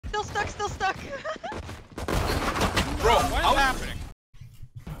Still stuck, still stuck. Bro, what is happening?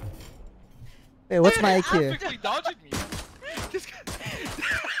 Wait, what's my IQ? Perfectly dodging me.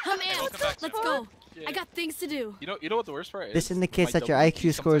 I'm amped. Let's go. Yeah. I got things to do. You know what the worst part is? This indicates My that your WP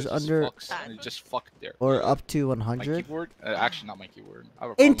IQ score is sometimes under just fucks, and it just fucked there. or up to My 100. keyboard? Actually, not my keyboard. I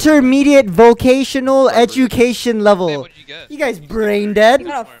have a problem with Intermediate vocational education Hey, level. what'd you get? You guys brain dead? I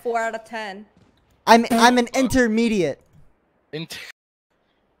got a 4 out of 10. I'm an intermediate. it.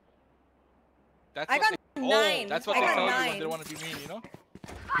 That's I what got they, 9. that's what I they got tell you 9. when they want to be mean, you know?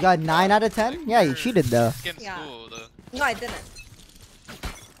 You got 9 out of 10? Yeah, you cheated though. Skin Yeah. school, though. No, I didn't.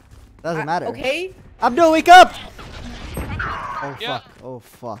 Doesn't matter. Okay. Abdul, wake up! Oh Yeah. fuck. Oh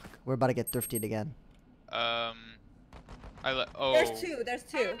fuck. We're about to get thrifted again. Oh. There's 2. There's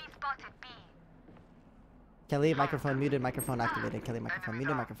 2. Kelly, microphone muted, microphone activated. Kelly, microphone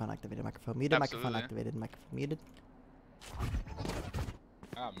muted, microphone activated. Microphone muted, microphone Absolutely. activated. Microphone muted.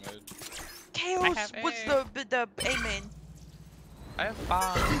 Ah, mid. Chaos have was A. the A main. I have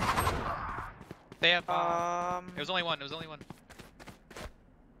bomb. They have bomb. It was only one. It was only one.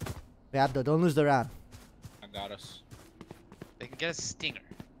 Wait, Abdul, don't lose the round. I got us. They can get a stinger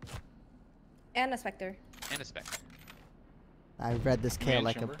And a Spectre. and a spec. I read this KO Main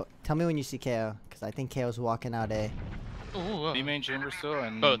like chamber? a book. Tell me when you see KO, because I think KO's walking out A. Ooh. B main chamber still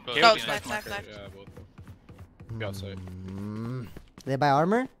and Both. Chaos Both, is knife, marker. knife. Yeah, both. Be outside. They buy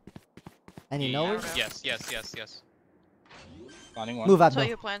armor? Any knowers? Yes. Planning one. Move, I'll tell Abdul.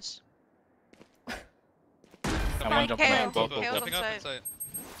 you plans. And one jump Chaos. in. Both. Chaos Yep. on Jumping up site. inside.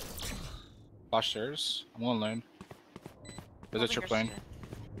 Flash stairs. I'm gonna learn. Is it your plane?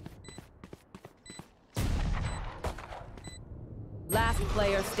 Last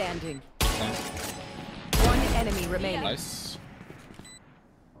player standing. One enemy remaining. Nice.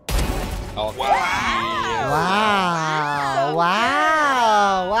 Oh, Wow.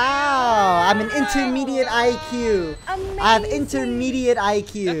 Wow. I'm an intermediate IQ. Amazing. I have intermediate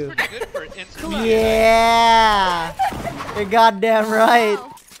That's IQ. pretty good for intermediate. Yeah. You're goddamn right.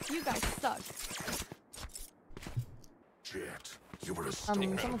 Wow. You guys suck.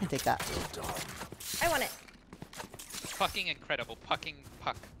 Someone can take that. I want it. Fucking incredible. Pucking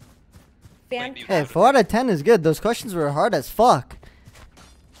puck. Fantastic. Hey, 4 out of 10 is good. Those questions were hard as fuck.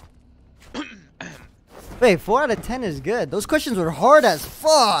 Wait, 4 out of 10 is good. Those questions were hard as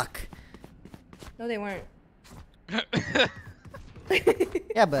fuck. No, they weren't.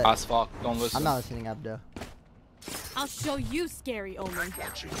 Yeah, but As fuck. Don't listen. I'm not listening up though. I'll show you, scary Omen.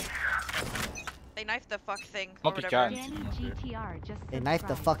 They knifed the fuck thing. Might Or be whatever. cat. They knifed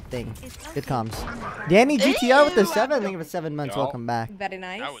the fuck thing. Good comms. Danny GTR with the Ew. 7. Thank you for 7 months. Yo. Welcome back. Very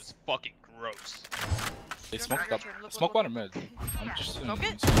nice. That was fucking gross. They smoked up. Smoke one mid. I'm just. Smoke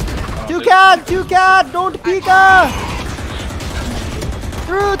it? Two cat, don't peek her.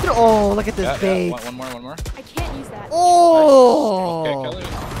 Through. Oh, look at this bait. One more. I can't use that. Oh. Okay, Kelly.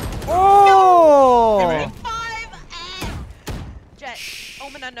 Oh. Hey, man. 5 Jet.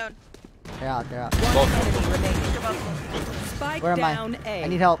 Omen unknown. They're out. Both. Spike Where am I? down A. I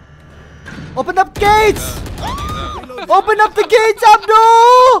need help. Open up gates. Open up the gates,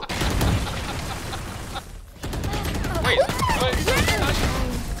 Abdul. Wait, what?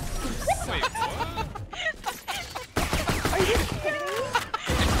 Are you kidding me?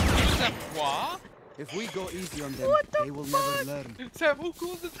 Use that what? If we go easy on them, they will never learn. Sam, who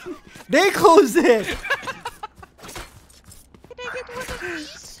calls it? They closed it. Can I get one of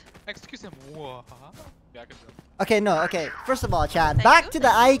these? Excuse him, what? Yeah, I can tell. Okay, no, okay. First of all, Chad, Thank back you. to the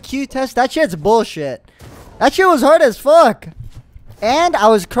IQ test. That shit's bullshit. That shit was hard as fuck. And I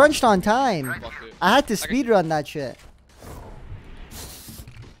was crunched on time. Fuck it. I had to speedrun that shit.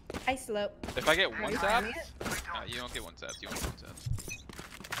 I slope. If I get one tap, You don't get one tap. You don't get one tap.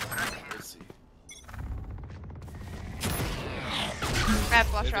 let's see. I have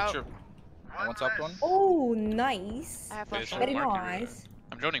flash There's a out. trip. One tapped one. Oh, nice. I have Okay, flash so out. Very mark you, nice.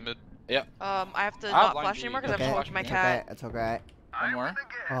 I'm droning mid. Yeah. I have to I have not line flash B. anymore because Okay, I'm watching my okay, cat. that's okay. One more.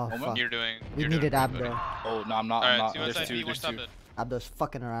 Oh, Omen? fuck. You're doing. We you're needed doing Abdo. Oh no, I'm not. Alright, I'm not. two There's inside two. B, one There's top two. mid. Abdo's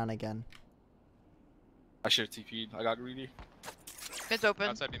fucking around again. I should have TP'd. I got greedy. It's open.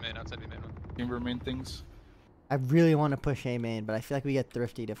 Outside B main. Outside B main. Chamber main things. I really want to push A main, but I feel like we get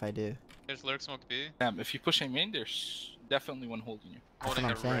thrifted if I do. There's lurk smoke B. Damn, if you push a main, there's definitely one holding you. That's what Holding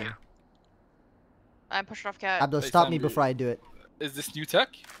I'm the saying. right. I'm pushing off cat. Abdo, Hey, stop Sam, me dude. before I do it. Is this new tech?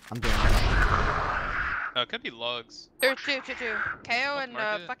 I'm doing it. No, it could be lugs. There's two. KO and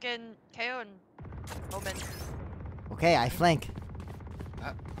mark it. fucking KO and Omen. Okay, I flank.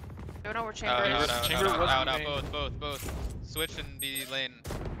 Don't know where Out, chamber is. Chamber was out, main. both. Switch and B lane.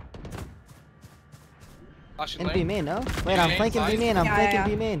 Flashing In B lane. main, no? Wait, I'm main, flanking B side. main. I'm Yeah, flanking yeah.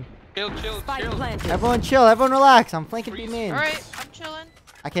 B main. Chill. Spike planted. Everyone chill. Everyone relax. I'm flanking B Freeze. main. Alright, I'm chilling.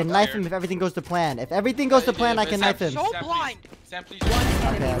 I can knife him if everything goes to plan. If everything goes to plan, I can knife him. So blind. Sam, please. One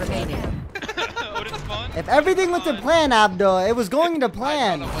enemy Okay. remaining. Odin's spawn. If everything went to plan, Abdul, it was going to I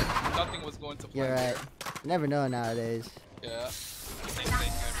plan. don't know what- Nothing was going to plan. You're right. You never know nowadays. Yeah. Thank you,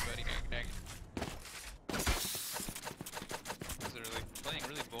 everybody. Dang. These are like playing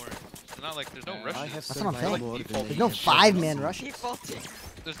really boring. It's not like there's no Yeah. rushes. I have That's what I'm survived saying. more Default. than There's no any 5-man rushes. Defaulting.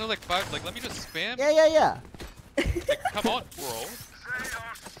 There's no like 5. Like let me just spam. Yeah. Like, come on, bro.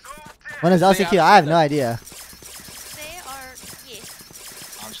 When is LCQ? I have no idea. They are.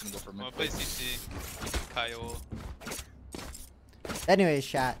 Yes. I'm just gonna go for I'm mid. gonna play CT. Kyle. Anyways,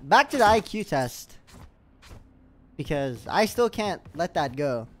 chat. Back to the IQ test. Because I still can't let that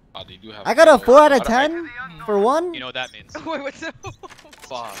go. Oh, they do have I got a 4 out of I don't- 10 for one. You know what that means. Wait, what's up?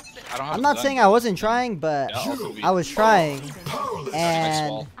 Fuck. I don't have I'm not gun. saying I wasn't trying, but Yeah, also be- I was trying. Nice And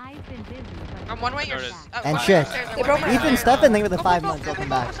wall. I've been busy, but I'm one way. You're. There it is. And one shit. upstairs, They one broke way my Ethan upstairs. Stefan, thank you for the Go, 5 go, months. go, Welcome go,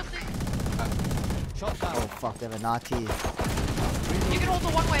 back. something. Shot Oh down. fuck, they have a naughty. You can hold the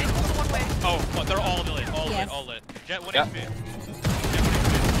one way. Hold the one way. Oh, well, they're all lit. All Yes. lit. All lit. Jet 1 Yeah. HP.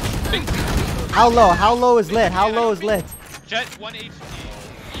 How low? How low is lit? How low is lit? Jet 1 HP.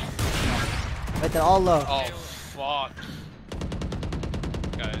 Wait, they're all low. Oh, Fuck.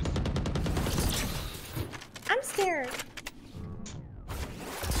 Guys. I'm scared.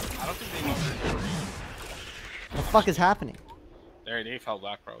 I don't think they know. What the fuck is happening? They fell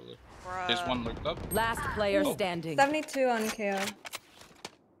back probably. Bruh. There's one looked up. Last player Oh. standing. 72 on KO.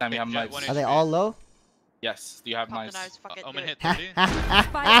 Sam, you have Jet knives. 1 Are they all low? Yes. Do you have Pop the knives? knives. Fuck it. I'm do gonna it. hit 30.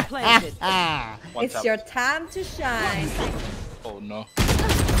 Spike planted. One It's tap. your time to shine. Oh no.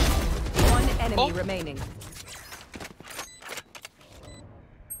 One enemy Oh. remaining.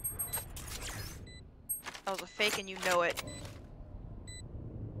 That was a fake, and you know it.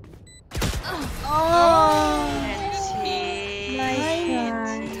 Oh. NT.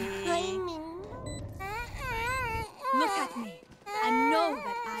 Nice look at me. I know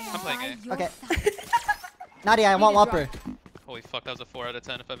that I am I'm playing by A. your Okay. side. Nadia, I want Whopper. Holy fuck, that was a 4 out of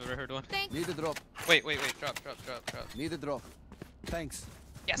 10 if I've ever heard one. Need a drop. Wait. Drop. Need a drop. Thanks.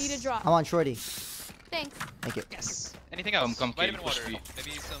 Yes. Need a drop. I want Shorty. Thanks. Thank you. Yes. Anything else? Come, Vitamin push water. B.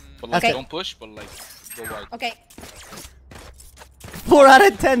 Maybe some. But like, Okay. don't push, but like, go wide. Okay. 4 out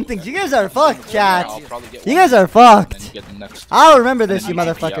of 10 things. You guys are fucked, chat. I'll probably get You one, guys are and then you fucked. get the next. I'll remember this, you And then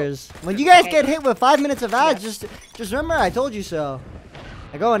you can be out. motherfuckers. When you guys Okay. get hit with 5 minutes of ads, just remember I told you so.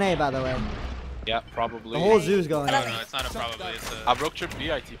 I go in A, by the way. Yeah, probably. The whole zoo's going No, in. it's not a probably. It's I a. broke trip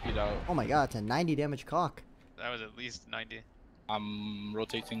B, I TP'd out. Oh my god, it's a 90 damage cock. That was at least 90. I'm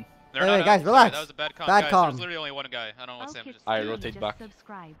rotating. They're Wait, not wait, out. guys, Sorry, relax. That was a bad comp. Bad guys, comp. There's literally only one guy. I don't know what Sam just. I rotate back.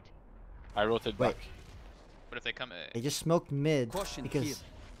 Subscribed. I rotate Wait. back. But if they come A, They just smoked mid Caution because here.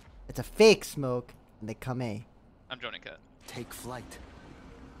 it's a fake smoke and they come A. I'm joining cat. Take flight.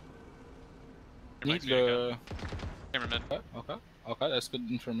 Need Reminds me of the. Cameraman. Okay, that's good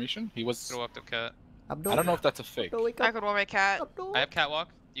information. He was. Could've walked up cat. Abdul, I don't know if that's a fake. Abdul, wake I up. could one way cat. Abdul. I have catwalk.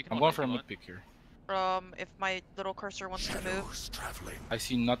 You can. I'm walk going if for a you mid pick here. If my little cursor wants to move. I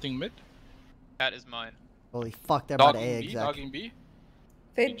see nothing mid. Cat is mine. Holy fuck, they're about Dogging A B, exact. dogging B.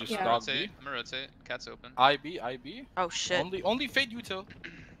 Fade, just I'm yeah. gonna Dog rotate. B. I'm gonna rotate. Cat's open. IB. Oh shit. Only fade util.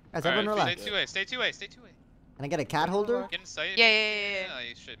 Guys, Alright, everyone relax. stay 2A. Stay 2A. Stay 2A. Can I get a cat holder? Get in sight. Yeah.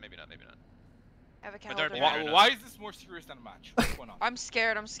 You should. Maybe not. Maybe not. I have a But they're calendar. big. Why is this more serious than a match? What's going on? I'm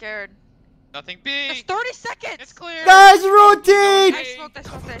scared. Nothing There's B. 30 seconds. It's clear. Guys, rotate! I smoked it.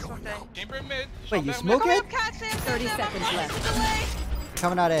 Chamber mid. Wait, you shot down smoke mid. it? Up, cat, Sam, 30 Sam, seconds I'm left. delay.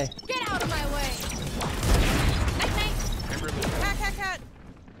 Coming out A. Get out of my way. Chamber mid. Cat.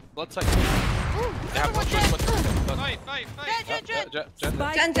 Blood sight. They have no choice but to Fight. Jet.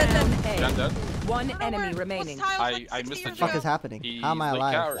 Spike Jen, down Jet A. dead. One enemy remaining. I missed the What the fuck jump. is happening? He's How am I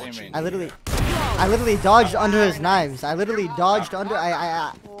like cat or alive? aiming? I literally dodged under his knives. I literally dodged under.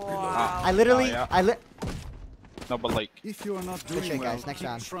 Wow. I literally. Yeah. No, but like. If you are not doing shit, well, guys, next keep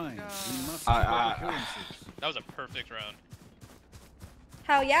round. trying. We must I- cover appearances. That was a perfect round.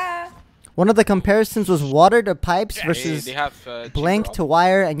 Hell yeah. One of the comparisons was water to pipes They versus have blank chamber to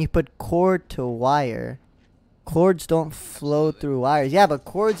wire, and you put cord to wire. Cords don't flow through wires. Yeah, but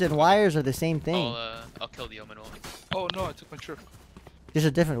cords and wires are the same thing. I'll kill the Omen wall. up. Oh no, I took my trip. Just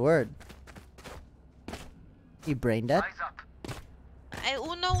a different word. You brain dead? I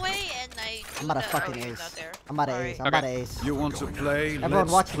uno way and I. I'm about to do the- fucking oh, he's ace. not there. I'm about to Alright. ace. I'm about to ace. You want to play? Everyone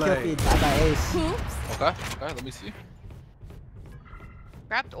Let's watch the kill play. feed. I got ace. Oops. Okay, let me see.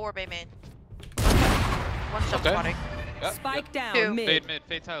 Grabbed orb, main. One jump Okay. spotting. Yeah, Spike Two. down Fade mid. mid.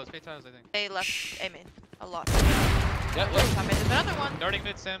 Fade tiles. I think. They left A main. A lot. Yeah, look. I made another one. Darting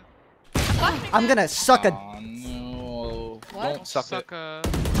mid, Sim. I'm gonna suck a. Oh, no. What? Don't suck it. Suck a.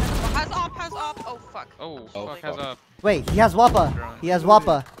 Has op, has op. Oh fuck. Oh, Oh, fuck, fuck. has up. Wait, he has Wappa. He has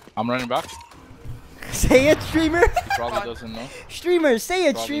Wappa. I'm running back. Say it, streamer. He probably doesn't know. Streamer, say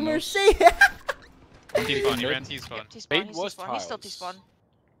it, Probably streamer, knows. say it. T-spawn, he ran T-spawn. Yep, T-spawn. Bait He's was T-spawn. He's still tiles. T-spawn.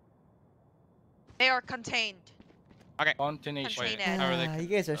 They are contained. Continuation. Contain Wait, how are they? You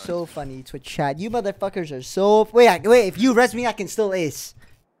guys are so funny, Twitch chat. You motherfuckers are so. Wait, wait. If you res me, I can still ace.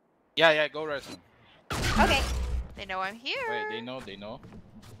 Yeah, go res him. Okay. They know I'm here. Wait, they know. They know.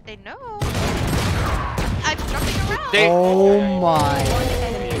 I'm jumping around. They- Oh One my.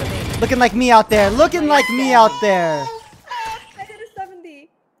 enemy remaining. Looking like me out there. Looking like me out there. I did a 70.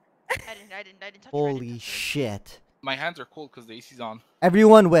 I didn't touch her, I didn't Holy touch her. shit. My hands are cold because the AC's on.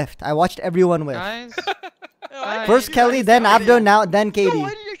 Everyone whiffed. I watched everyone whiff. Guys, First Kelly, then Abdo, now then No, Katie. I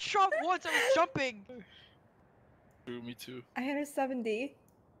didn't shot once. I was jumping. Me too. I hit a 70.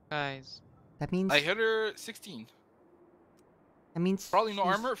 guys. That means. I hit her 16. That means. Probably no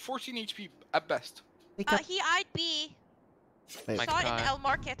she's- armor. 14 HP at best. Wake up. He eyed B. Wait, My Saw it in God. El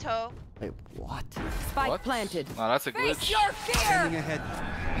Marketo. wait, what? Spike What? planted. No, that's a Face glitch. your fear. Scanning ahead.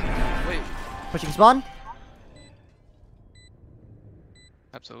 Wait. Pushing spawn?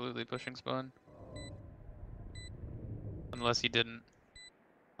 Absolutely pushing spawn. Unless he didn't.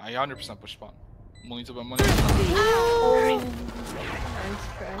 I 100% push spawn. Money to buy money. Oh, Nice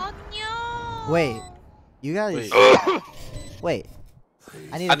try. oh no. Wait. You guys. Wait. Wait.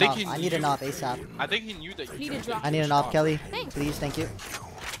 I need I an think op. he I need an knew- op ASAP. I think he knew that you Need a could drop. I need an op, Kelly. Please, thank you.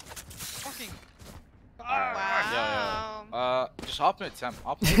 Fucking. Wow. Just hop mid, Sam.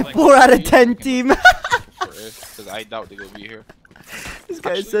 Hop mid. Like, 4 out of 10 team. Because I doubt they will be here. This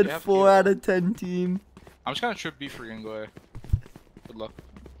guy Actually, said they have 4 to- out of 10 team. I'm just gonna trip B for you and go away. Good luck.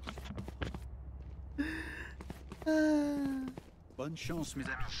 Bonne chance, mes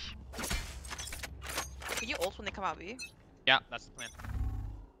amis. Can you ult when they come out B? Yeah, that's the plan.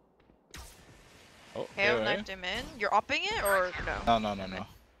 Oh, Hale yeah, knifed him in. You're upping it or no? No.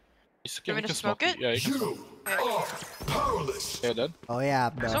 You You want me to smoke it? Yeah, you can smoke. Yeah, dead. Oh yeah,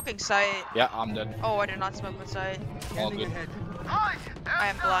 bro. Smoking sight. Yeah, I'm dead. Oh, I did not smoke with sight. All Scanning good. ahead. I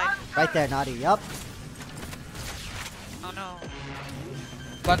am blind. Right there, Naughty. Yup. Oh no.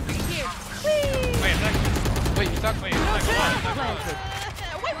 Plant. Wait, Wait, you stuck? wait, come on. Planted.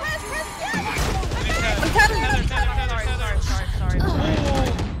 Wait, press, yeah! Sorry.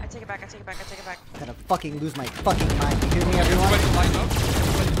 I take it back. I'm gonna fucking lose my fucking mind. You hear me, everyone? Everybody line up.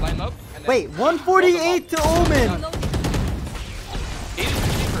 Everybody line up. And then Wait, 148 to Omen. Reloading.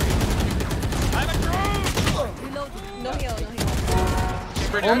 No heal, no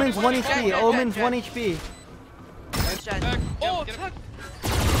heal. Omen's 1 HP. Omen's 1 HP. Oh, fuck.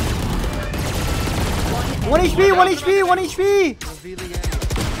 1 HP, 1 HP, 1 HP. Revealing enemy.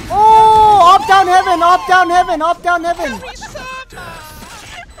 Oh, up down heaven, up down heaven, up down heaven.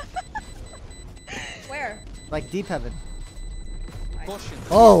 Where? Like deep heaven. Caution.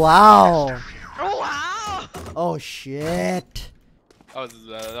 Oh wow. Oh wow! Oh shit. that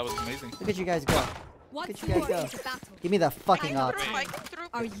was amazing. Look at you guys go. Once Look at you guys more go. into battle. Give me the fucking up.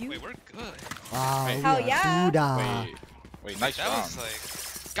 Are you? Wait, we're good. Wow. Wait. Hell yeah. Duda. Wait, nice That round. was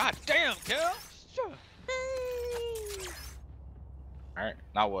like. God damn, Kel. Alright,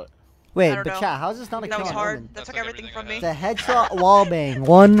 now what? Wait, I don't but know. chat, how's this not a That kill was on hard. Omen? That took That's everything from everything me. I The headshot wallbang,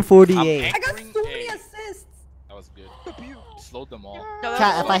 148. I got Anchoring so many A. assists. That was good. Slowed them all. No, that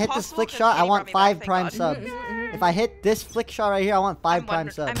Chat, was if I hit this impossible flick 'cause shot, I Katie want brought me 5 back, prime thank God. subs. If I hit this flick shot right here, I want 5 prime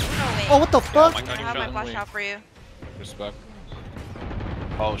I'm subs. Uno Oh, what the fuck? my God, I you have my shot. flash out for you. Respect.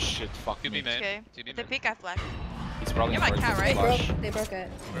 Oh shit, fuck 2B me. man. Okay. 2B The man. peek I flash. He's probably You're my gonna cat, break right? this flash. They broke it.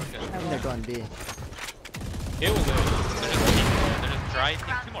 Okay. I think they're going B. It was They're just dry.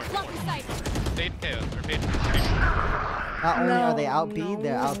 Two more. Block the sight. Fade KO. Or fade. Not only are they out B,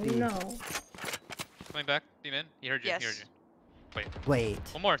 they're out B. No. Coming back. B man. He heard you. Yes. He heard you. Wait.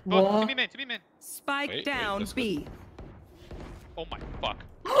 One more. What? 2B man. 2B man. Spike Wait, down that's B. Oh my fuck.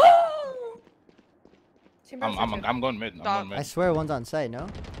 I'm going mid. I'm going I mid. swear one's on site, no?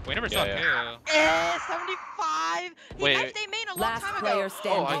 We never Yeah, saw yeah. KO. 75! He Wait. knifed A main a long Last time player ago.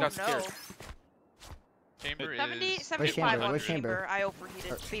 standing. Oh, I got no. scared. Chamber 70, is. 75 chamber? on Where's chamber. chamber? I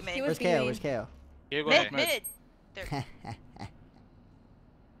overheated. B He main. was Where's B KO? main. Where's KO? Here goes Mid, mid. mid. There.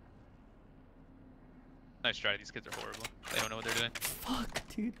 Nice try. These kids are horrible. They don't know what they're doing. Fuck,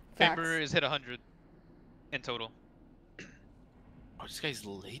 dude. Chamber is hit 100 in total. Oh, this guy's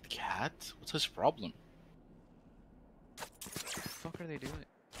late, cat. What's his problem? What the fuck are they doing?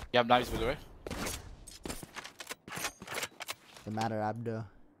 You have knives, by the way. The matter, Abdo.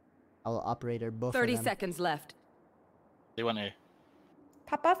 I'll operator both 30 of them. seconds left. They went A.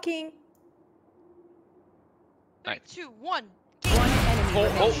 Pop off, King. 3, 2, 1. One enemy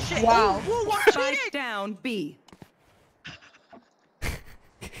remaining. Shit. Wow. Whoa, whoa, Spike cheating. down B.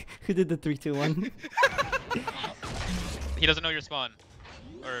 Who did the 3, 2, 1? He doesn't know your spawn.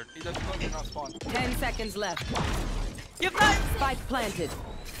 Or He doesn't know you're not spawn. 10 seconds left. You have that. Spike planted.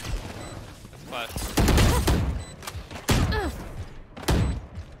 flash.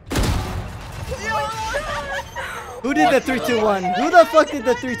 Who did the 3, 2, 1? Who the fuck did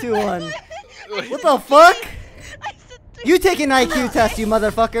the 3, 2, 1? What the fuck? I said 3. You take an IQ test, you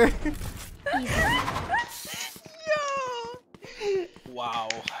motherfucker. Yo. Wow.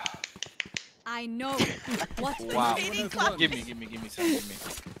 I know what Wow. Baby, Give me, son, give me. Give me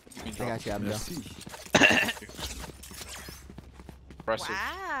I drop. got you, Abdul. Impressive.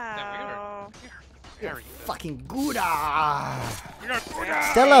 Wow. Very Fucking Gouda.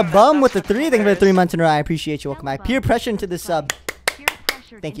 Stella Bum with the 3. Thank you for the 3 months in a row. I appreciate you. Welcome back. Peer pressure into the sub.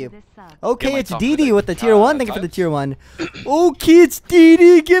 Thank you. Okay, Get my it's top Didi today. with the tier 1. Thank you for the Times? tier 1. Okay, it's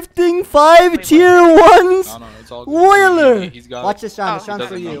Didi gifting 5 tier 1s. No, it's all good. Woiler. He's got Watch it. this round. This Oh. round's for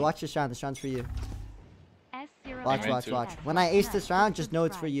Doesn't you. know. Watch this round. This round's for you. S0 Watch, Amen watch, too. watch. When I ace this round, just know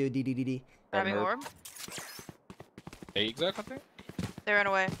it's for you. DDDD. Grabbing Nerf. orb. A exact, I think. They ran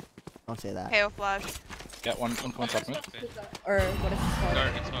away. Don't say that. KO flash. Get one come on top of me. Or what is this called?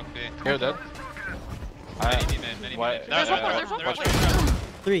 Dark and smoke B. Here, dead. Many Why- mid. There's one more, there's one more. watch Wait.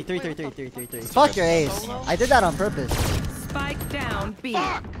 3, 3, 3, 3, 3, 3, 3. Fuck your ace. I did that on purpose. Spike down B.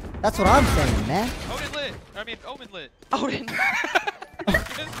 That's what I'm saying, man. Odin lit. I mean, Omen lit. Odin.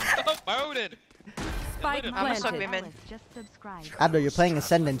 Stop, my Odin. Spike I'm gonna suck planted. me mid. Just subscribe. Abdul, you're playing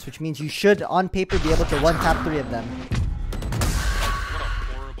Ascendance, which means you should, on paper, be able to one tap 3 of them. What a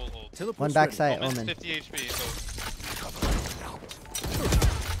horrible ult. One backside, Omen's Omen. 50 HP, so.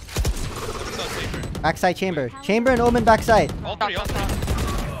 Let's go safer. Backside chamber. Chamber and Omen backside. All three, all three.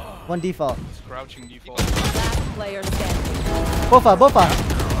 One default. Crouching default. Last player standing. Bofa, Bofa.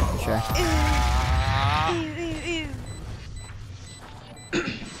 Sure.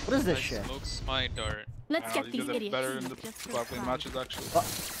 What is this I shit? smokes my dart. Let's get these These idiots. better in the Just Valorant subscribe. matches, actually.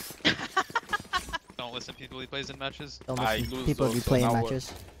 Don't listen to people he plays in matches. Don't I listen to lose people those, be so playing now what?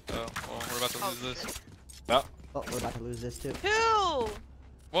 matches. Oh, well, we're about to lose this. Yeah. Oh, we're about to lose this too. Two.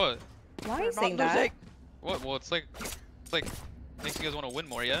 What? Why are you We're saying not that? losing. What? Well, it's like makes you guys want to win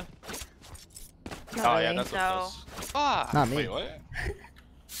more, yeah? Not Oh, really. yeah, that's what No. it does. Ah. Not me. Wait, what?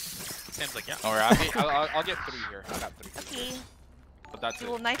 Sam's like, yeah. Alright, I'll get 3 here. I got 3. Okay. But that's He it.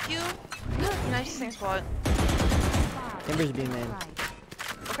 will knife you. Nice same spot. Timbers being made.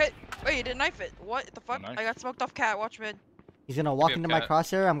 Okay. Wait, you didn't knife it. What the fuck? Nice. I got smoked off cat. Watch mid. He's gonna walk Be a into my cat.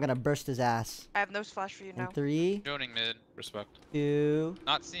 crosshair. I'm gonna burst his ass. I have no flash for you In now. 3, Joning mid. Respect. 2,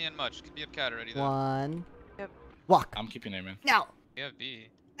 Not seeing much. Could be a cat already though. 1. Yep. Walk. I'm keeping A, man. No. We have B.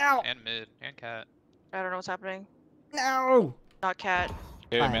 No. And mid. And cat. I don't know what's happening. No. Not cat.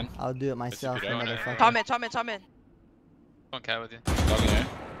 Hey, Fine, man. I'll do it myself, good idea. motherfucker. Tom in, Tom in, Tom in. One cat with you. Logging A.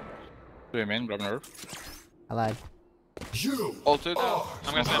 2 A, man. Grab an herb. I lied. Ulted. I'm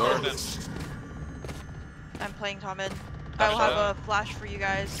gonna stand Door. first I'm playing Tom in. Flash I'll have out. a flash for you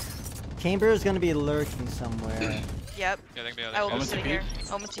guys. Chamber is gonna be lurking somewhere. Yep. Yeah, they can be I will be Omen sitting TP. here.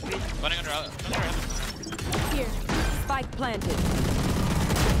 Omen TP. Running under out. Here. Spike planted.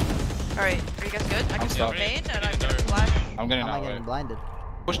 Alright, are you guys good? I can I'm see stuck. main and I Yeah, can dark. flash. I'm getting How am I out. getting Wait. blinded?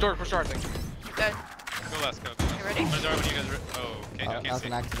 Push door, I think. Good. Go last, go. You ready? Where's our when you guys are? Oh, okay. Oh, I that can't was see.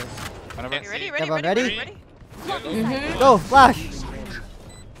 an accident. Whenever. Can't You ready? see. Ready? Everyone Ready? ready? Ready? Yeah, go. Go, flash.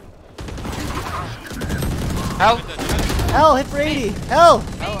 Help! Hell, hit for 80. Hell.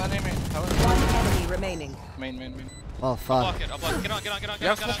 Hell, enemy. Hell, One enemy remaining. main. Oh, fuck. Block it. I'll block it. Get on. Get on. Get on. Get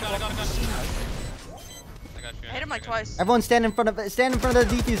Yeah, on. Get on. push Get on. it, Get on. I got you. I hit him like twice. Everyone stand in front of it. Stand in front of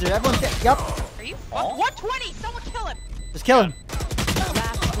the diffuser. Everyone stand. Yup. Are you? Oh. 120! Someone kill him! Just kill him.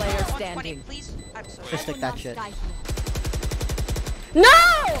 Last player 120, standing. please. I'm sorry. Just stick that shit. Tap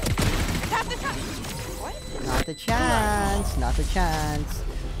the tap! What? Not the chance. Not the chance.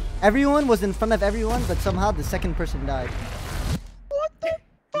 Everyone was in front of everyone, but somehow the second person died.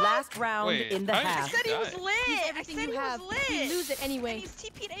 Last round Wait, in the I I half. said he was Die. lit! He's I everything said you he have. was You lit! lose it And anyway. he's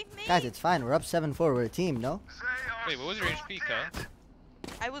TP'd A main! Guys, it's fine. We're up 7-4. We're a team, no? Wait, what was your HP, Ka?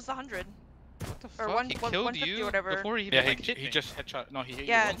 I was 100. What the Or fuck? one- he one- killed 150 you or whatever. before he even Yeah, like, hit he me. just headshot. No, he hit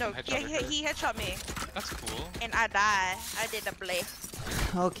Yeah, you no, once yeah, and headshot he headshot me. That's cool. And I died. I did a play.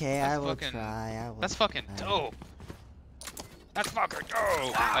 Okay, I That's will fucking- try. I will That's fucking try. dope. That's fucking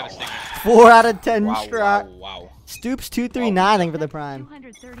dope. I have a stinger. 4 out of 10 Wow, shot. wow. Stoops 239 for the prime.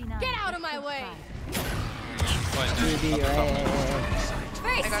 239. Get out of my way. But, 3B,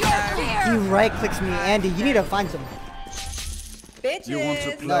 right. I got that. He right clicks me, Andy. You need to find some. Bitches. You want to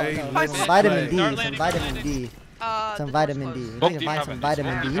No, play? no, Let's some vitamin play. D. Some vitamin D. Some The vitamin door's D. closed. You Both need to team find heaven. some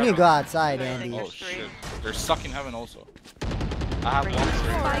vitamin D. Both You team need to go heaven. outside, Good Andy. thing. Oh You're straight. shit. They're stuck in heaven also. I have Bring Whopper.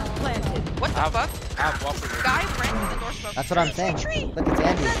 Spike planted. What the I have, fuck? I have Whopper. Guy ran through the door smoke. That's what I'm saying. Tree. Look, it's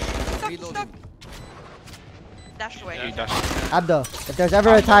Andy. Stuck, Reloading. stuck. Dashed away. He dashed. Abdo, if there's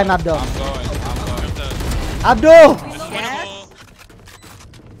ever a time, Abdo. I'm going. Abdo! Yes.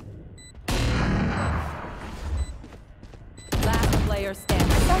 Last player standing.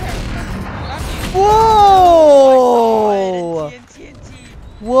 Whoa! TNT.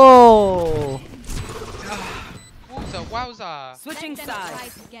 Whoa! Wowza. Switching Let them try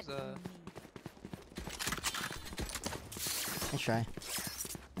sides. to get Uh, Nice try.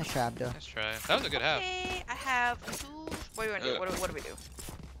 Nice try, Abdo. Let's try. That was a good half. Okay, I have two. What do you want to do? What do we do?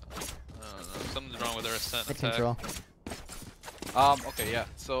 Something's wrong with our ascent Hit attack. control. Okay, yeah.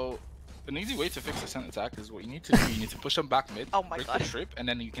 So an easy way to fix a scent attack is what you need to do. You need to push them back mid, Oh my break God. the trip, and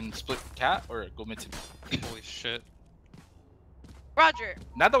then you can split cat or go mid to mid. Holy shit. Roger.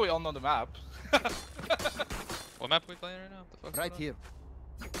 Now that we all know the map. What map are we playing right now? What the fuck's Right going here.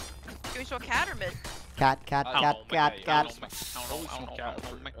 Do we show cat or mid? Cat, cat, I don't cat, know, cat, I cat. don't know. Always smoke cat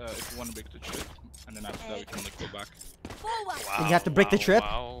if you want to break the trip, and then after that we can like go back. forward. on? And you have to break the trip?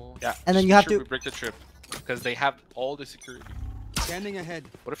 Wow. Yeah. And then just you have make sure to- we break the trip because they have all the security. Scanning ahead.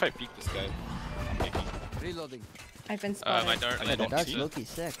 What if I peek this guy? I'm peeking. Reloading. I've been My spotted. dart. I Yeah, don't the dart's see. low-key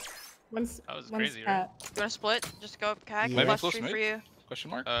sick. One's, That was one's crazy, right? You want to split? Just go cat. Yeah. Maybe Plus close tree mid? for you.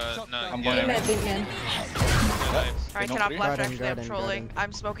 Question mark? No. I'm yeah, going Big man, big man. Alright, They know cannot three? flash Garden, actually. I'm garden, trolling. garden.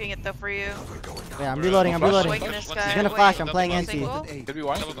 I'm smoking it though for you. Yeah, I'm reloading, I'm Flash. reloading. Waking this He's guy. gonna Wait, flash, I'm double playing flash. NT. Single? Could be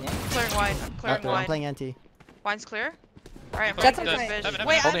wine. Double Could be wine. Clearing wine. Clearing I'm wine. playing NT. Wine's clear. Alright, I'm Jets going on through this fire. bitch. Heaven,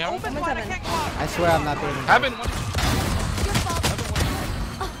 Wait, heaven. I'm Holding open heaven. wide. I can't go out. I swear I'm not baiting. Heaven. One.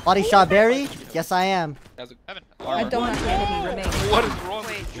 Body shot Barry? Yes, I am. Has a Heaven. I don't have Enemy remaining. What is wrong?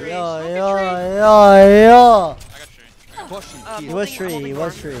 Wait, with tree. Yo, Smoke yo, a tree. yo, yo. I got tree. Pushing. He Holding- was tree, holding he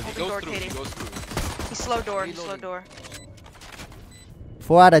was door. tree. He Holding goes door, through. He Katie. goes through. He's slow door. He's slow Reloading. door.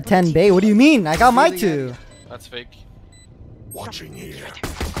 4 out of 10 bait? What do you mean? I got my Really, 2. That's fake.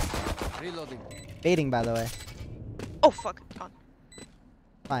 Reloading. Baiting, by the way. Oh fuck. Gone.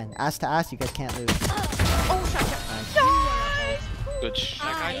 Fine. Ass to ass, you guys can't lose. Oh shot. Nice. Good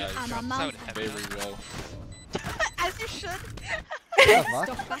shot. I guys. am a Sound mountain. heavy. Very well. As you should. What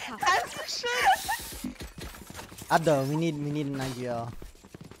the fuck? Stop back up. As you should. Abdo, we need an IGL.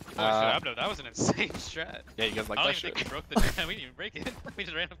 Holy shit, Abdo, that was an insane strat. Yeah, you guys like I that don't even shit? think we broke the dam. We didn't even break it. We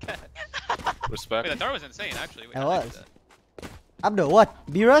just ran up cat. Respect. Wait, that dart was insane, actually. Wait, It I liked was. Abdo, what?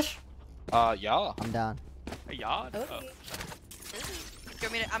 B-rush? Yeah. I'm down. that. Yeah. Okay. Oh.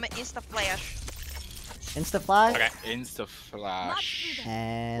 Give me. I'm an insta flash. Insta flash? Okay. Insta flash.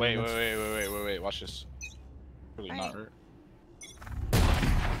 And Wait. Watch this. Really not hurt.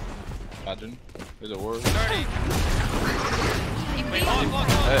 Imagine. There's a word. Dirty. Wait,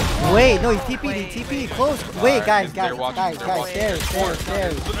 long. wait, no, he TP'd, he TP'd close. Wait, guys, they're guys, watching, guys, they're guys, watching.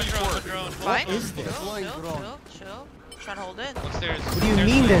 stairs. Fine. is this? Chill. Trying to hold it. Upstairs. What do you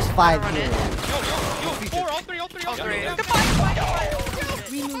mean there's 5 Run here? in. Yo, 4, all three. All Yeah, three. yeah.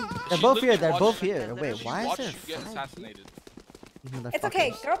 They're both here, they're both here. Wait, why is Watch there you get 5? assassinated. It's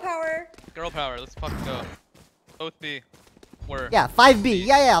okay. Girl power. Girl power, let's fucking go. Both B. Where? Yeah, 5B.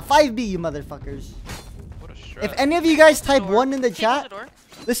 Yeah, 5B, you motherfuckers. What a strat. If any of you guys type Door. 1 in the Close chat, the door.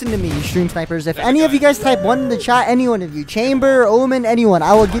 listen to me, you stream snipers. If There's a any of guy. you guys type 1 in the chat, any one of you, Chamber, Omen, anyone,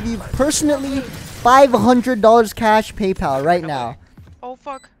 I will give you personally $500 cash PayPal right now. Oh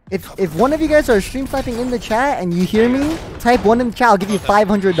fuck. If one of you guys are stream sniping in the chat and you hear me, type 1 in the chat. I'll give you $500 right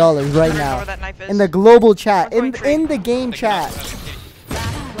I don't know where now that knife is. in the global chat, I'm going in the game chat.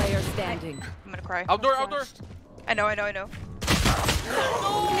 Last player standing. I'm gonna cry. Outdoor. I know. No,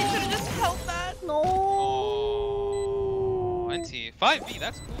 he should have just held that. No. Oh, NT. 5B,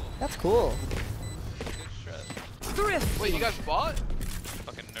 that's cool. That's cool. Good strat. Wait, you guys bought?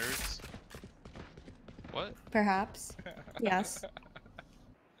 Fucking nerds. What? Perhaps. Yes.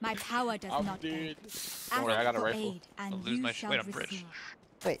 My power does not end. Don't worry, I got a for rifle. aid, and I'll lose you my shall wait, I'm British. receive.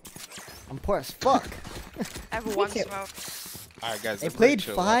 Wait, I'm poor as fuck. I have one too. smoke. Alright, guys. They let's played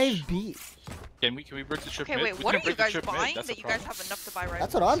chill, watch. 5B. Can we break the trip Okay, mid? wait. We What can are you break the guys trip mid, buying that's that the you guys problem. have enough to buy rifles?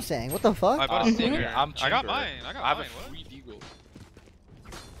 That's what I'm saying. What the I fuck? bought a stinger. I'm I got chamber. mine. I got I have mine. a What? free deagle.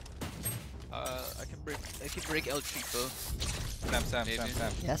 I can break L cheaper. Sam.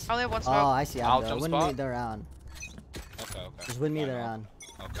 Yes? I only have one Oh, smoke. I see. I'll Abdo. jump Win me spot. the round. Okay. Just win me I the know. round.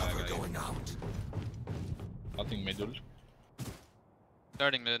 Okay, I got you. Nothing middle.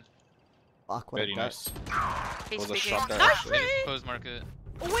 Starting mid. Fuck, what Very a gut. nice. He's Was a speaking. shot there, Nice actually. tree! Close market.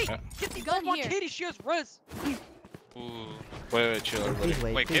 Oh wait, Yeah. get the Gun gun here. Katie, she has res. Ooh. Wait, chill, everybody. Please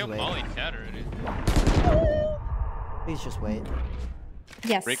wait. Wait, Please KO wait. Molly cat already. Please just wait.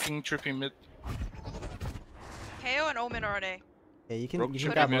 Yes. Breaking, tripping mid. KO and Omen are on A. Yeah, you can Broke grab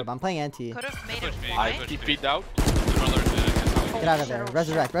tripping more. mid. But I'm playing anti. Could have made Push it me, right. push He me. peeked out. Get out of there.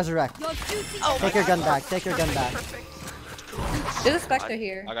 Resurrect. Resurrect. Your duty. Oh Take my your gun God. back. Take your gun Perfect, back. Perfect. There's a Spectre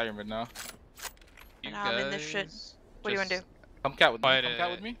here. I got your mid now. You Now I'm in this shit. guys What do you want to do? Come cat with me. Fight Come it.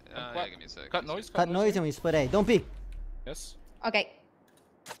 cat with me. Come Yeah, cat. give me a sec. Cut noise. Cut noise and we split A. Don't peek. Yes. Okay.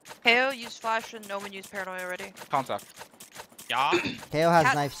 KO use flash and Omen use paranoia already. Contact. Yeah. KO has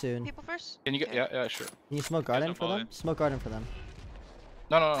Cat- knife soon. People first? Can you get? Okay. Yeah, sure. Can you smoke garden no for them? bullet. Smoke garden for them.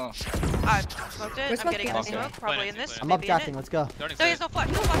 No. I smoked it. We're I'm getting in the smoking. smoke. Probably in this. Plan I'm up maybe in jacking. it. Let's go. Starting No, he has set. no flash.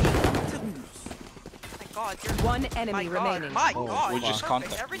 No flash. My God, you're. One My enemy God. remaining. My Oh, God. We fuck. just perfect.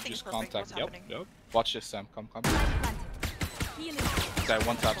 contact. We Everything's just perfect. contact. What's happening? Yep. Watch this, Sam. Come. Healing. Guy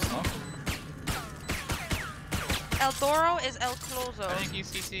one taps now. El Toro is El Clozo. I think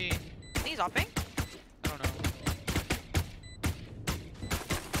he's CC. He's hopping. I don't know.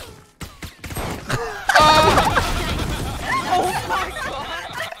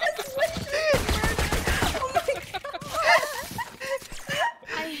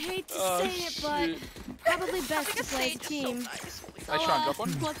 I hate to Oh, say it, but shit. probably best to play Sage as is team. so nice. So, Nice shot, drop one.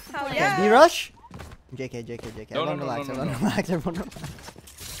 what's the Hell plan? yeah. B rush? JK. No, Everyone no, relax. no, Everyone no. relax. Everyone relax.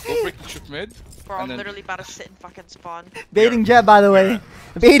 Go break the trip mid. Bro, I'm And then- literally about to sit and fucking spawn. Baiting Jet, by the way.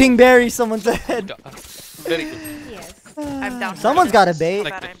 Baiting Barry, someone said. Very good. Yes. I'm down. for Someone's it. got a bait.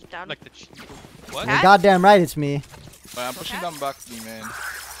 Bad, Like the, I'm down. like the what? Cat? Goddamn right, it's me. But I'm pushing them back, B, man.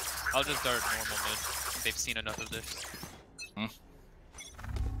 I'll just dart normal mid. They've seen enough of this.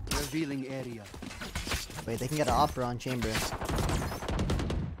 Revealing area. Wait, they can get an offer on chamber.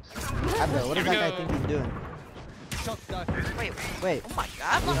 Abdo, what does Here we that guy go. think he's doing? Shot that. Wait, Wait, oh my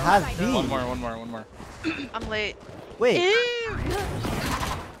God. we have One B. more. I'm late. Wait, Ew.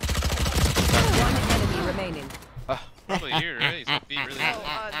 One enemy remaining. Probably here, right? He's gonna be really Oh,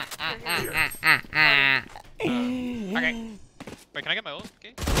 Okay. Wait, can I get my ult?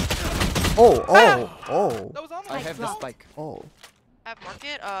 Okay. oh. That was on I have the spike. Oh. I have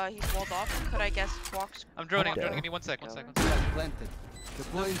market. He's walled off. Could I guess walks? I'm droning. Okay. Give me 1 sec. 1 sec. Planted.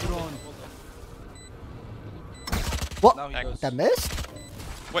 Deploying drone. What? Now he Back. goes. That missed?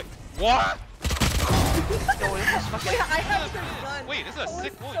 Wait. What? Yo, this is fucking. I have your gun. Wait, this is a I was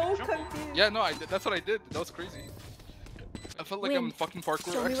sick wall. so You jump- confused. Yeah, no, that's what I did. That was crazy. I felt like I'm in fucking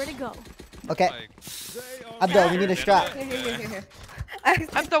parkour. Show me where to go. Okay, Like, Abdo, we need a strat. Here.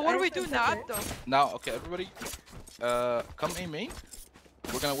 Abdo, what do we do now, Abdo? Now, okay, everybody, come A main.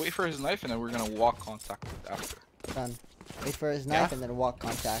 We're gonna wait for his knife and then we're gonna walk contact after. Done. Wait for his knife and then walk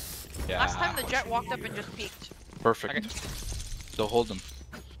contact. Yeah. Last time the jet walked up and just peeked. Perfect. So hold him.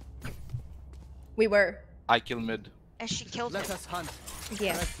 We were. I kill mid. And she killed him. Let us hunt.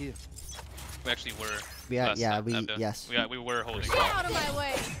 Yes. Right here. we actually were. We are, last yeah, time, we, Abdo. yes. We were holding. Get out of my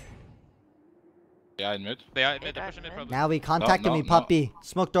way. Yeah, in mid. They admit they're pushing mid probably. Now we contacted no, me, no. puppy.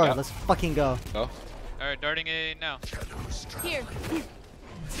 Smoke door, Yeah. let's fucking go. Go. Alright, darting A now. Here. There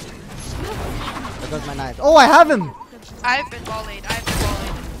goes my knife. Oh, I have him! I've been volleyed.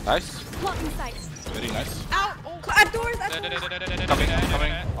 Nice. Blocking sights. Very nice. Ow! Oh, At doors. At doors. Coming.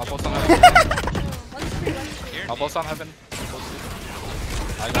 I'll post on heaven. One's free. One's free. Here, I'll post on heaven.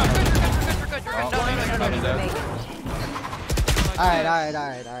 I got we're him. good. We're good. We're good. No. Not Enemy dead. remaining.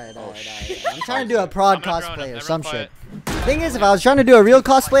 Alright. I'm trying to do a prod I'm gonna drone him. cosplay or Everyone some quiet. shit. Thing is, if I was trying to do a real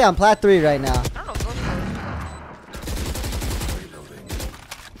cosplay, I'm plat 3 right now. I don't know.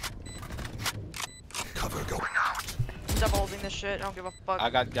 Go for it. I'm double holding this shit. I don't give a fuck. I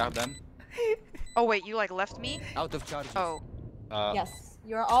got Garden. Oh wait, you like left me? Out of charges. Oh. Yes.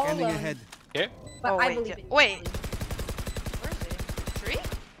 You're all Scanning alone. ahead. Okay. But Oh, I wait, believe yeah. in you. Wait. Where is he? Tree?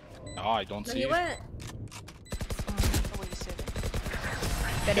 No, I don't No, see he it. went. Oh wait, you said it.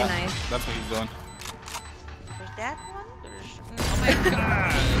 Very Yeah. nice. That's what he's doing. There's that one. There's. So many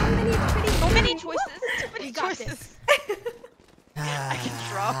So many choices. Too many You got choices. this. I can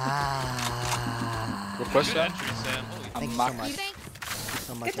drop. Request Good that. entry, Sam. Holy Thank you so Max. much. Thanks. Thank you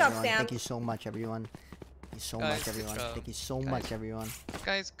so much, Good job, everyone. Sam. Thank you so much, everyone. Thank you so Guys, much, good everyone. job. Thank you so Guys. much, everyone.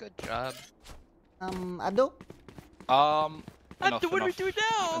 guys, good job. Abdul? Enough, What do we enough. do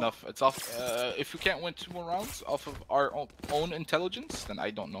now? Enough. It's off. If we can't win 2 more rounds off of our own intelligence, then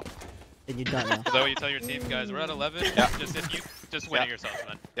I don't know. Then you don't know. Is that what you tell your team, guys? We're at 11. Yeah. Just if you just win it Yeah. yourselves,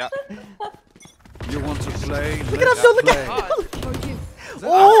 man. Yeah. You want to play? Look at Abdul, look at God. For you.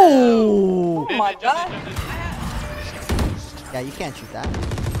 Oh! Oh my god. Yeah, you can't shoot that.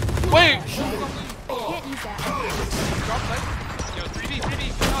 Wait! Can't use that. Yo, 3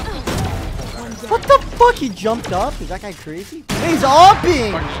 What the fuck? He jumped up? Is that guy crazy? He's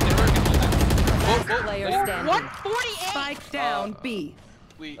opping! Player standing. 148. Spike down B.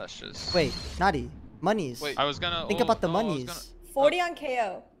 That's just. Wait, Nadi. Monies. Wait. I was gonna. Think about the monies. 40 on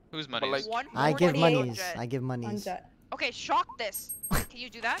KO. Who's money? like- 148 I give on monies. Jett. I give On monies. Jett. Okay, shock this. Can you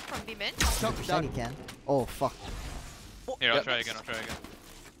do that from B min? 100% he can. Oh, fuck. Here, I'll Yeah. try again.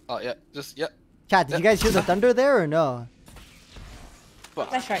 Oh yeah, just yeah. Chat, did you guys hear the thunder there or no?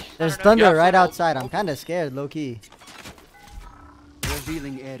 Nice try. There's know. thunder Yeah, right so- outside. I'm kind of scared, low key.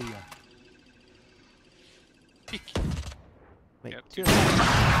 Revealing area. Wait. Yep. two-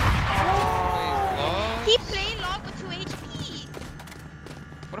 He played long with 2 HP.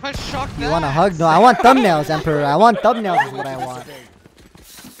 What if I shock that? You want a hug? No, I want thumbnails, Emperor. I want thumbnails is what I want.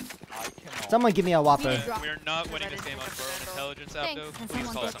 Someone give me a whopper. We're not winning this game on our own intelligence, Abdo. Can Please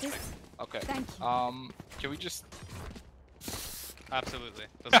someone call get something. this? Okay. Thank you. Can we just? Absolutely.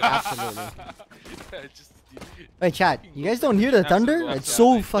 Let's go. Absolutely. just Wait, chat. You guys don't hear the thunder? Absolutely. It's so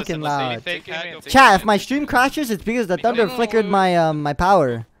Listen, fucking listen, loud. fake hat, go fake Chat, if hat. my stream crashes, it's because the thunder no, flickered no. my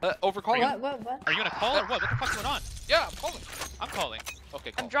power. overcalling. What? Are you gonna call or what? What the fuck's going on? Yeah, I'm calling. I'm calling.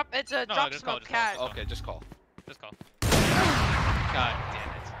 Okay, call. It's a No, drop just call, smoke just call. cat. Okay, just call. Just call. God damn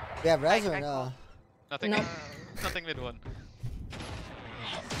it. We have res or I no? call. Nothing. No. Nothing mid one.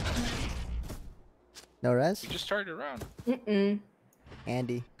 No res? We just started around.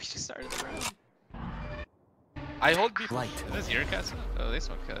 Andy. We just started the round. I hold B. Light. Is this your cat? Oh, they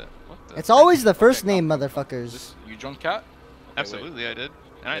smoke cat. What the? It's always the first Okay, name, go. motherfuckers. This, you drunk cat? Absolutely, I did.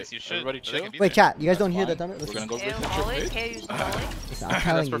 And I didn't see shit. Everybody but they chill? can be Wait, there. chat. You guys don't hear the Fine. thunder? We're gonna Listen, go KO with the molly, trip KO using molly. listen, I'm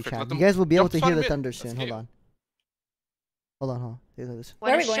telling you, perfect. chat. Let You them guys will be able jump to spot hear the mid. thunder Let's soon. get Hold it. on. Hold on. Here's this.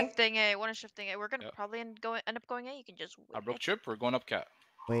 Where One are is we going? shifting A, one is shifting A. We're gonna Yep. probably end up going A. You can just I broke hit. chip. We're going up cat.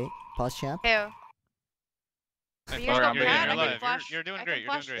 Wait. Pause champ. KO. Hey, You Far, guys don't you're, care, you're I can alive. flash- You're doing I great. can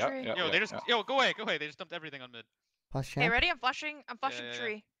You're doing flash great. tree. Yeah, Yo, yeah, they just. yeah. Yo, go away. Go away. They just dumped everything on mid. Pause Okay, champ. ready? I'm flashing yeah.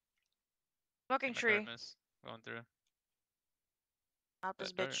 tree. Smoking My tree. darkness. Going through. Out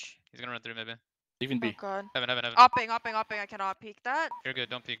this Dark. bitch. He's gonna run through maybe. Even Oh B. god. Heaven. Opping. I cannot peek that. You're good.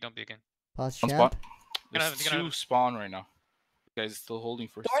 Don't peek. Don't peek in. Pause One champ. spot. Gonna There's have- gonna two have- spawn right now. You guys still holding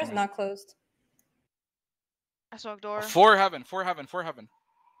for Door is some- not closed. I smoke door. Four heaven.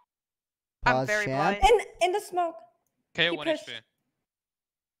 I'm Pause very champ. blind. In the smoke. KO He 1 pushed. HP.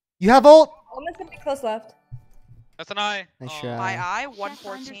 You have ult. Almost gonna be close left. That's an eye. Nice Oh. try. My eye,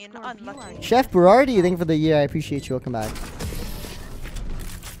 114. Unlucky. Chef Berardi, thank you for the year. I appreciate you. Welcome back.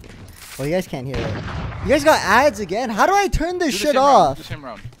 Well, you guys can't hear it. You guys got ads again? How do I turn this shit off? Do the same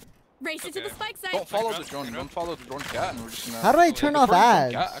round. Race it to the Okay. spike site. Don't follow the drone. Don't follow the drone cat, and we're just gonna. How do I Oh, turn yeah, off Before you drone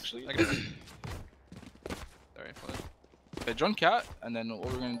ads? cat, actually. I can- Sorry. What? Okay, drone cat, and then what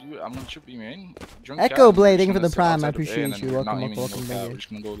we're gonna do? I'm gonna chip B main. Drone Echo cat, Blade, we're thank you just for the gonna sit prime. I outside of A, appreciate and then you. we're Welcome, not aiming welcome, no cat, welcome. We're just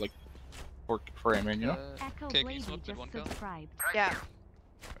gonna go like for aim main, you know? Echo Okay, can you Blade smoke mid just 1 kill? subscribed. Yeah.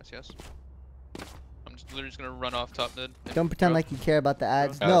 Yes. I'm just literally just gonna run off top mid. Don't pretend like you care about the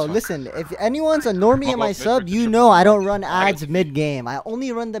ads. Yeah, No, that's fine. listen. If anyone's a normie I'll in go my mid sub, for you chip. know I don't run ads mid-game. I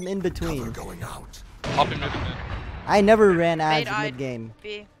only run them in between. Up in mid. I never ran ads Mid-eye. mid-game.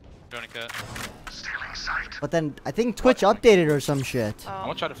 B. Joining cat. But then I think Twitch updated or some shit. I'm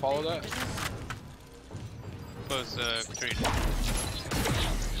gonna try to follow that. Close tree.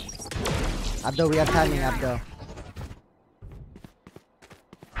 Abdo, we have timing, Abdo.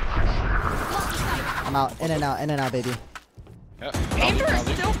 I'm out. In and out, baby. Yeah. Andrew Now is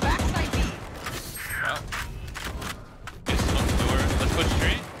leave. still backside B. Wow. Just smoke the door. Let's push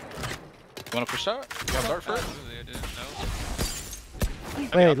tree. You wanna push that? You have dart first? Absolutely, I didn't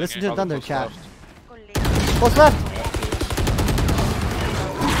know. Wait, listen to the I'll go thunder, close chat. left. Go late. Close left.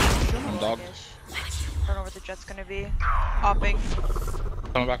 I'm dog. Don't know where the jet's gonna be. Opping.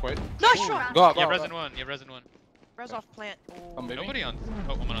 Coming back, wait. Nice shot. Go out, You go have out. resin 1. You have resin 1. Res off plant. Come, baby. Nobody on.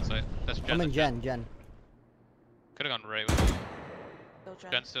 Oh, woman on site. That's Jen. I'm in Jen. Could have gone right with it. Still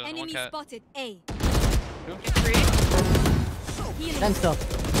jet. Jen still in one Enemy cat. spotted. A. Three. Healing. Jen still.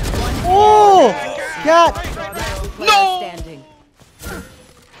 Oh! Cat! Player standing.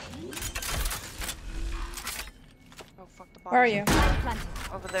 Oh fuck the bottom. Where are you? Planted.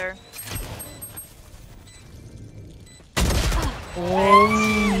 Over there. Oh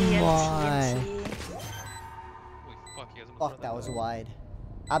TNT. my. Holy fuck, he has him. Fuck, that was wide.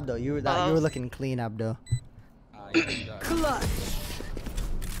 Abdo, you were looking clean, Abdo. Clutch.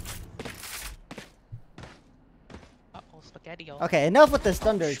 Uh-oh, spaghetti. spaghetti. Okay, enough with this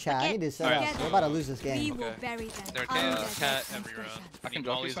thunder chat. I need to set Alright. up. We're about to lose this We game. will Okay. bury them. They're under chaos their cat every round. transgression. I can Need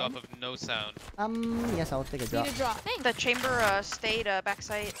drop mollies you off some. of no sound. Yes, I'll take a drop. Need a drop. The chamber stayed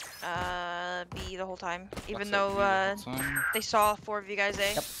backside B the whole time, even Backside though B the whole time. they saw 4 of you guys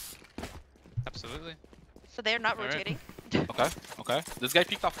A. Yep. Absolutely. So they're not Alright. rotating. Okay, okay. This guy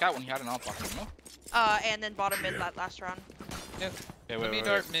peeked off cat when he had an op on him, no? And then bottom mid last round. Okay, Let wait, me wait,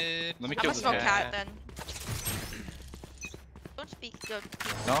 dart wait. mid. Let me I'm kill gonna this smoke guy. cat then. Don't speak.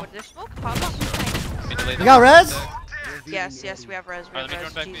 No? Would there smoke pop up? Me delay You the got round. res? Yes, yes, we have res. We Alright,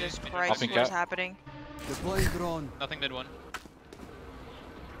 have let me res. drone back Jesus mid. Christ, Popping what is cat. happening? Deploying drone. Nothing mid one.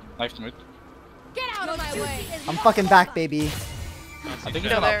 Knife mid. Get out of my way. I'm fucking back, baby. I think he's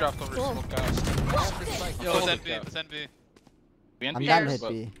Still an there. updraft over Cool. smoke cat. Yo, Hold it's it, NB. yeah. It's NB. I'm BNB, down to Stairs.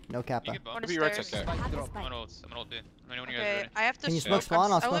 hit B. No You kappa. get One bomb. is Maybe right stairs. check cat. Have the I'm spike. gonna ult. I'm gonna ult B. When you guys Okay, ready. I have to Can you smoke. smoke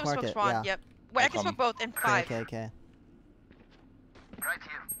spawn? I'll I smoke only market. spawn. Yeah. Yep. Wait, I can come. smoke both in Okay, 5. okay, okay.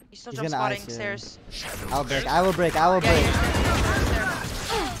 He's still He's jump gonna spotting ice stairs. I'll break. I will break. I will Yeah, break. yeah.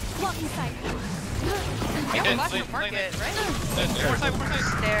 Blocking sight. We have a Lane, last lane, market, lane. right? One more side, one more side.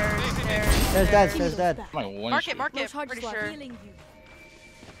 Stairs, stairs. There's dead. There's dead. My one Market, shit. market. No charges Pretty while sure. healing you.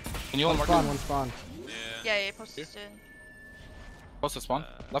 Can you hold One market? spawn. One spawn. Yeah. Yeah, posted in. Close to spawn.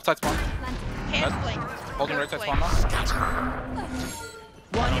 Left side spawn. Hand flank. Holding right Third side spawn now.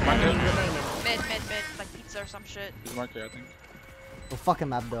 One enemy remaining. Mid, like pizza or some shit. He's market, I think. Well, fuck him,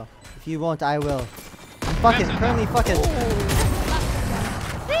 Abdo. If you won't, I will. I'm fucking currently fucking. Let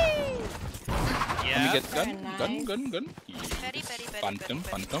me Yeah. get gun. Very Gun, nice. gun, gun. Betty, Phantom,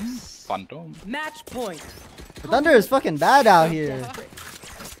 phantom, phantom. Match point. The thunder is fucking bad out here.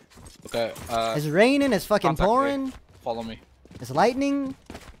 Okay, It's raining. It's fucking Contact pouring. follow me. It's lightning,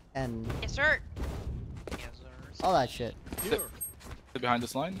 and Yes, sir. all that shit. Sit behind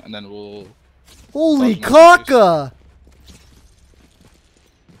this line, and then we'll. Holy Sergeant caca!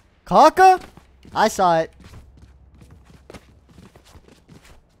 Caca? I saw it.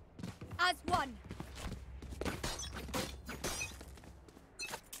 As one.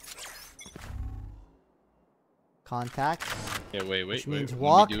 Contact. Yeah, wait. Which wait, means let me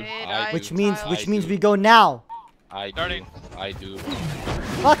walk. do. Mid, I I Which do. means I we go now. I do. Starting. I do.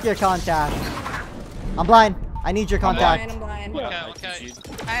 Fuck your contact. I'm blind. I need your contact. I'm blind. Yeah, Okay, I okay.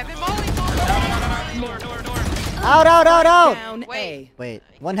 GG'd. I have him molly. Door. Out, out, out, out. Down Wait. A. Wait.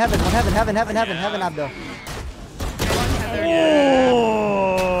 One heaven, heaven, Abdo. Yeah.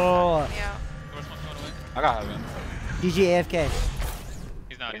 Oh. Yeah. Door's one going away. I got heaven. GG AFK.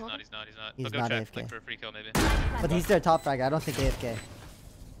 He's not. He's But go not check. AFK. Look for a free kill maybe. But he's their top fragger. I don't think AFK.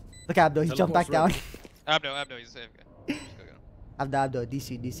 Look at Abdo. He jumped back down. Abdo, he's safe. Just go get him. Abdo.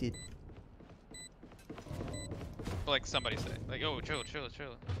 DC. But like somebody say. Like, oh, chill.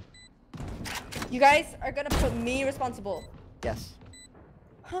 You guys are gonna put me responsible. Yes.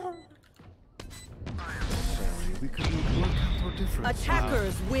 We could not work out our difference.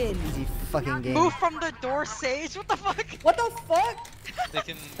 Attackers win. Easy fucking game. Move from the door, Sage. What the fuck? What the fuck? They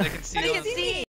can see They us. can see.